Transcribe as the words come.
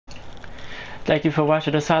Thank you for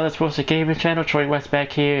watching the Silent Sports and Gaming channel. Troy West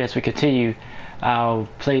back here as we continue our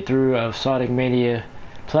playthrough of Sonic Mania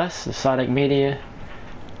Plus, the Sonic Mania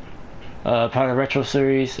part of the Retro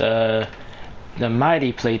series, the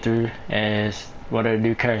Mighty playthrough as one of the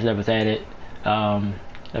new characters that was added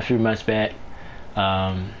a few months back.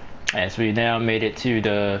 As we now made it to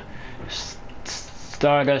the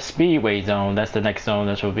Stardust Speedway zone. That's the next zone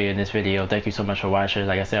that will be in this video. Thank you so much for watching.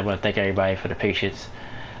 Like I said, I want to thank everybody for the patience.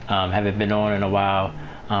 Haven't been on in a while.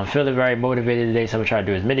 Feeling very motivated today, so I'm gonna try to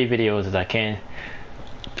do as many videos as I can.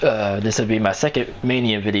 This will be my second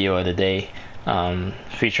Mania video of the day,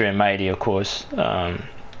 featuring Mighty, of course. So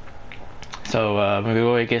we're gonna go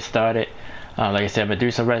ahead and get started. Like I said, I'm gonna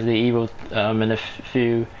do some Resident Evil in a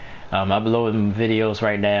few. I'm uploading videos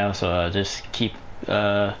right now, so just keep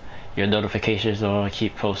your notifications on,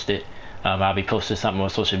 keep posted. I'll be posting something on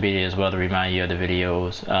social media as well to remind you of the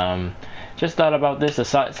videos. Just thought about this, a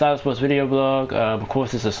Silent Sports video blog. Of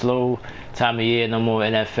course, it's a slow time of year, no more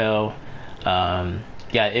NFL. Got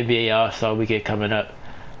NBA All-Star Weekend coming up,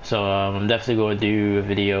 so I'm definitely going to do a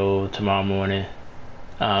video tomorrow morning.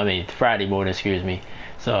 Friday morning, excuse me.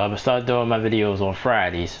 So I'm gonna start doing my videos on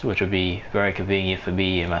Fridays, which will be very convenient for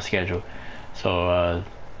me and my schedule. So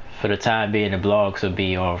for the time being, the blogs will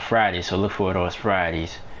be on Fridays, so look for it on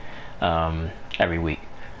Fridays every week.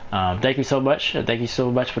 Thank you so much. Thank you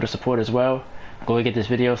so much for the support as well. Go and get this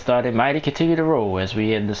video started. Mighty continue to roll as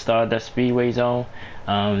we in the Stardust Speedway zone.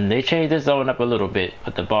 They changed this zone up a little bit,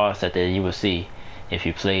 but the boss that you will see if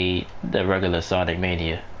you played the regular Sonic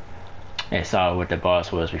Mania and saw what the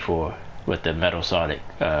boss was before with the Metal Sonic.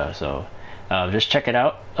 So just check it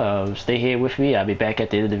out. Stay here with me. I'll be back at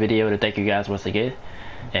the end of the video to thank you guys once again.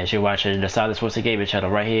 As you're watching the Silent Sports and Gaming channel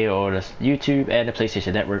right here on the YouTube and the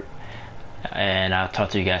PlayStation Network. And I'll talk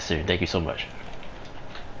to you guys soon. Thank you so much.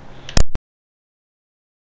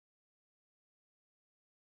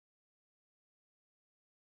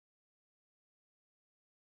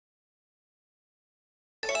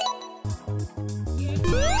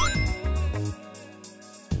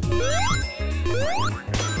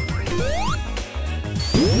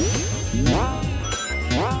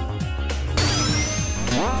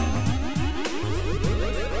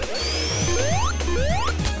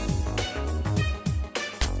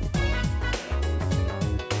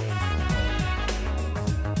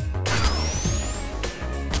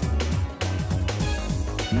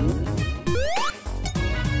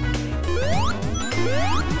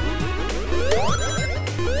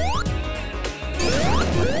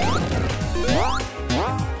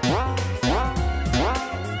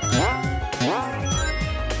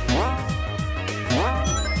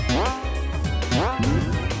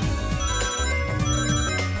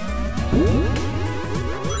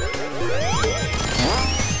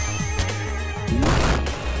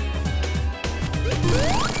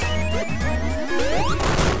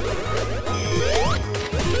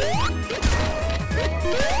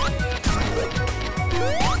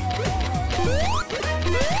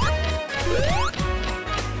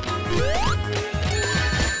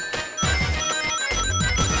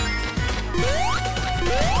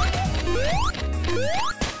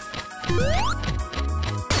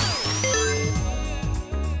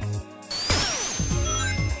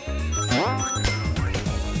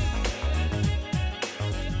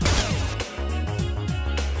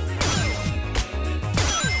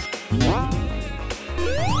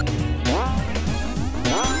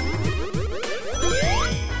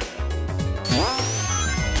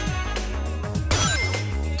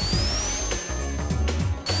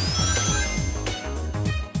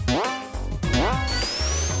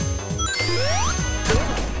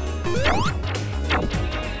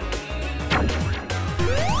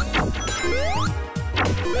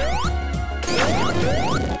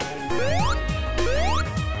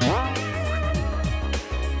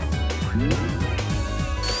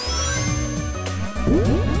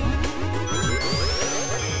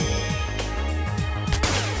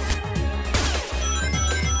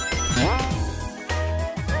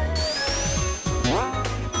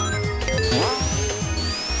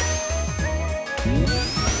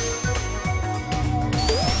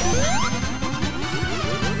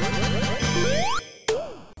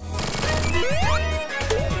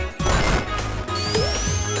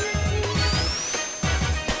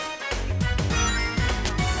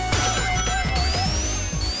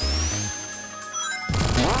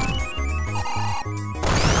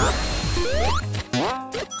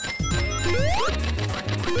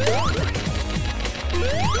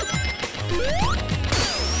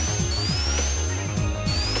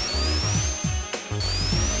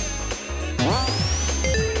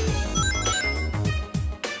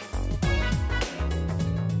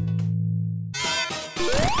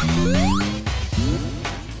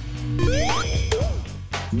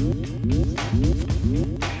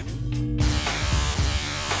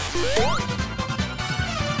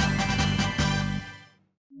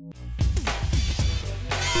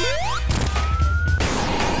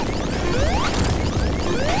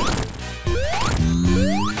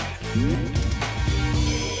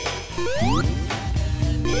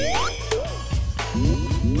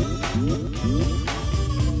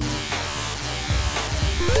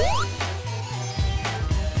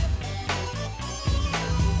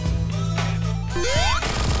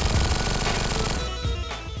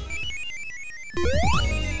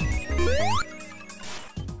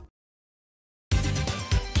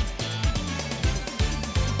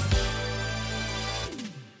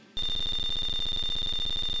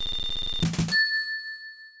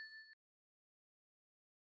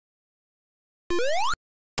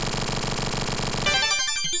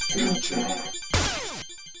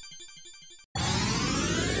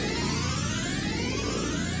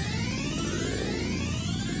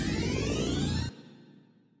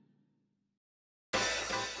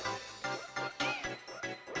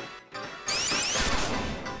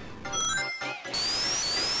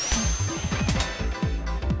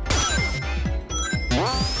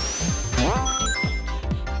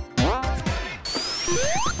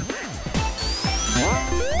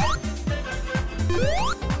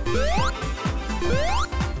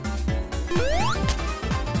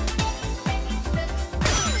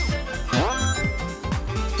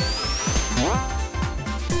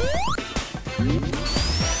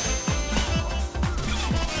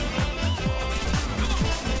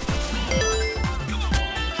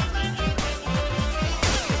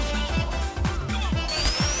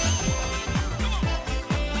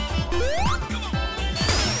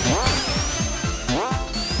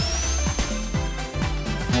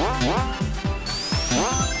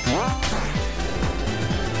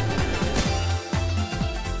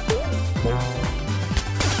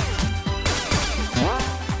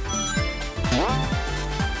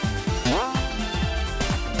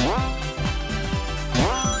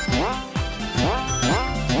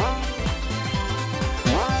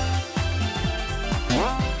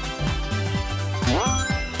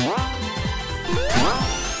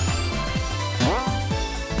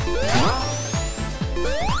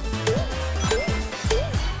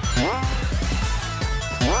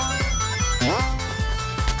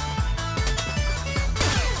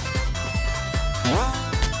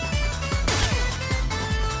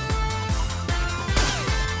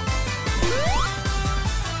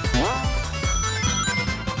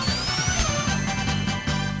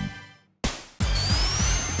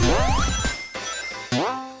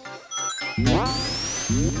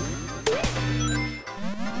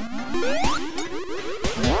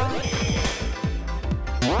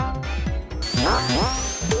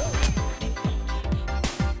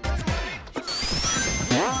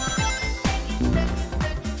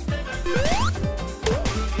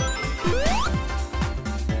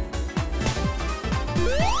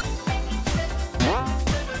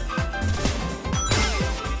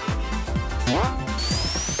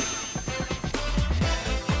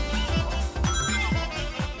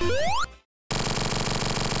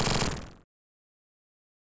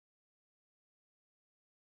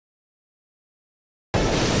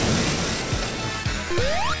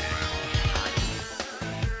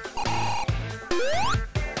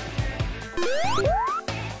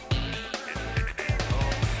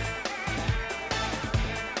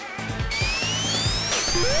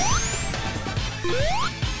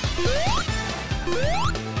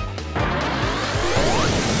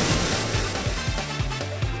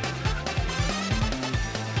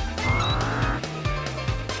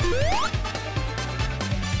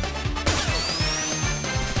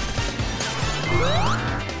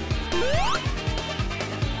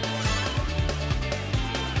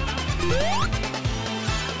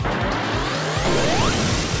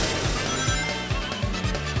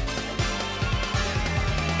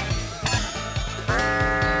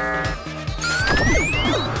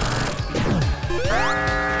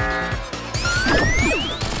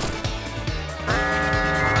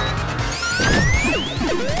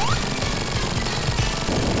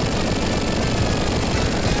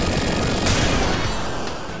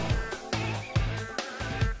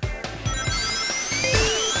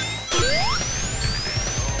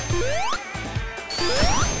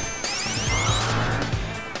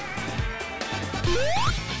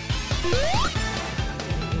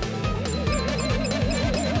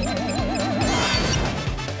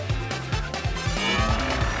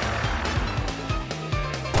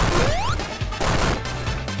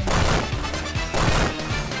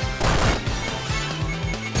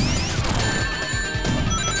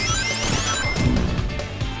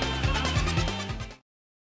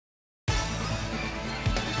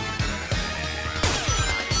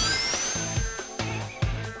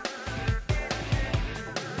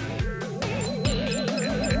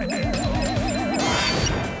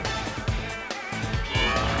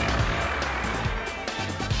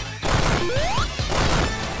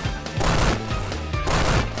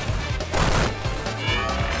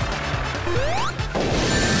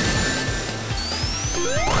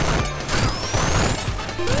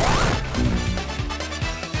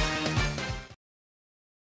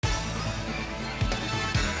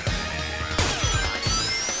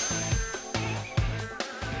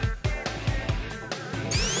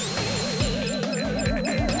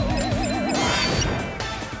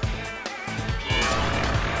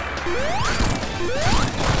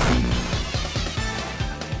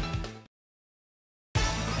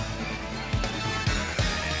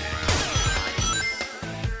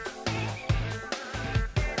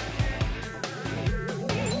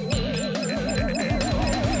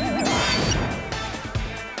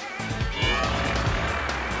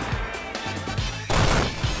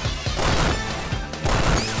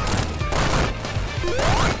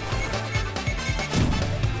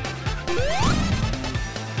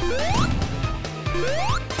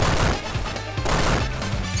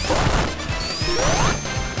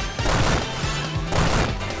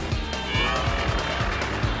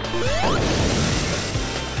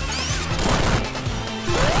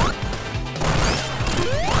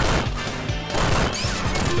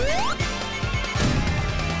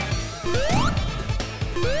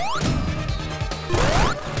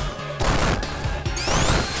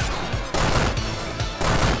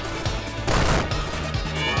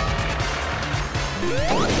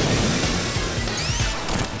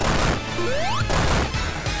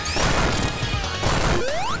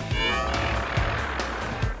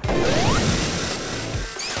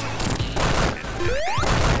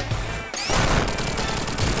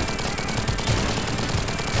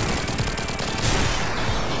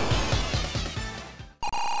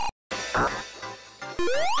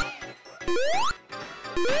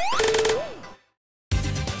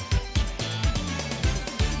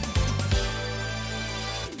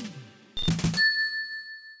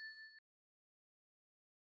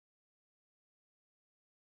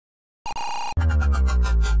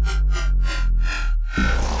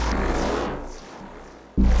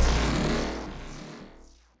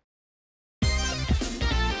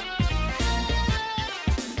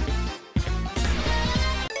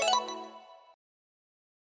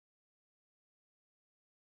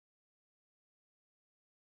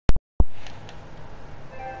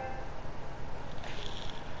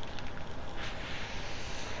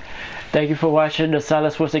 Thank you for watching the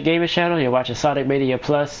Silent Sports Gaming channel. You're watching Sonic Mania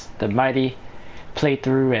Plus, the mighty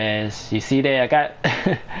playthrough. As you see there,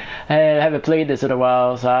 I haven't played this in a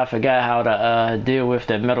while, so I forgot how to deal with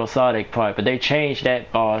the Metal Sonic part. But they changed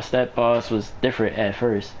that boss. That boss was different at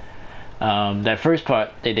first. That first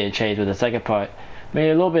part they did change, but the second part made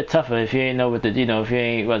it a little bit tougher if you ain't know what the if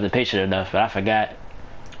you wasn't patient enough. But I forgot.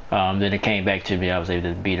 Then it came back to me. I was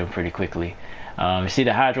able to beat him pretty quickly. You see,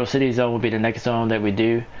 the Hydro City zone will be the next zone that we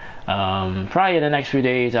do. Probably in the next few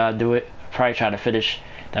days I'll do it. Probably try to finish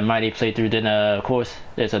the mighty playthrough. Then of course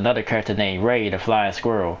there's another character named Ray, the Flying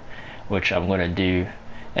Squirrel, which I'm gonna do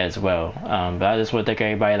as well. But I just want to thank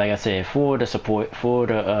everybody, like I said, for the support, for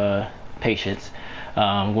the patience.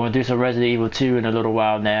 I'm going to do some Resident Evil 2 in a little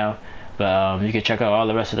while now. But you can check out all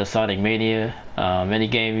the rest of the Sonic Mania. Any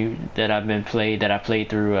game that I played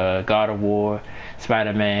through, God of War,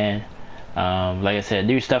 Spider-Man. Like I said,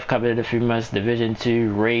 new stuff coming in a few months. Division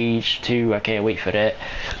 2, Rage 2. I can't wait for that.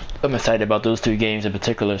 I'm excited about those two games in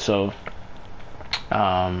particular. So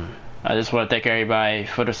I just want to thank everybody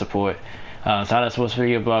for the support. Silent Sports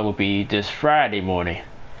video blog will be this Friday morning.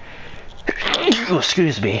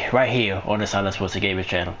 Excuse me, right here on the Silent Sports Gaming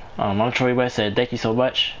channel. I'm Troy West, and thank you so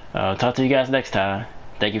much. Talk to you guys next time.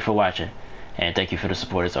 Thank you for watching, and thank you for the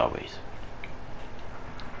support as always.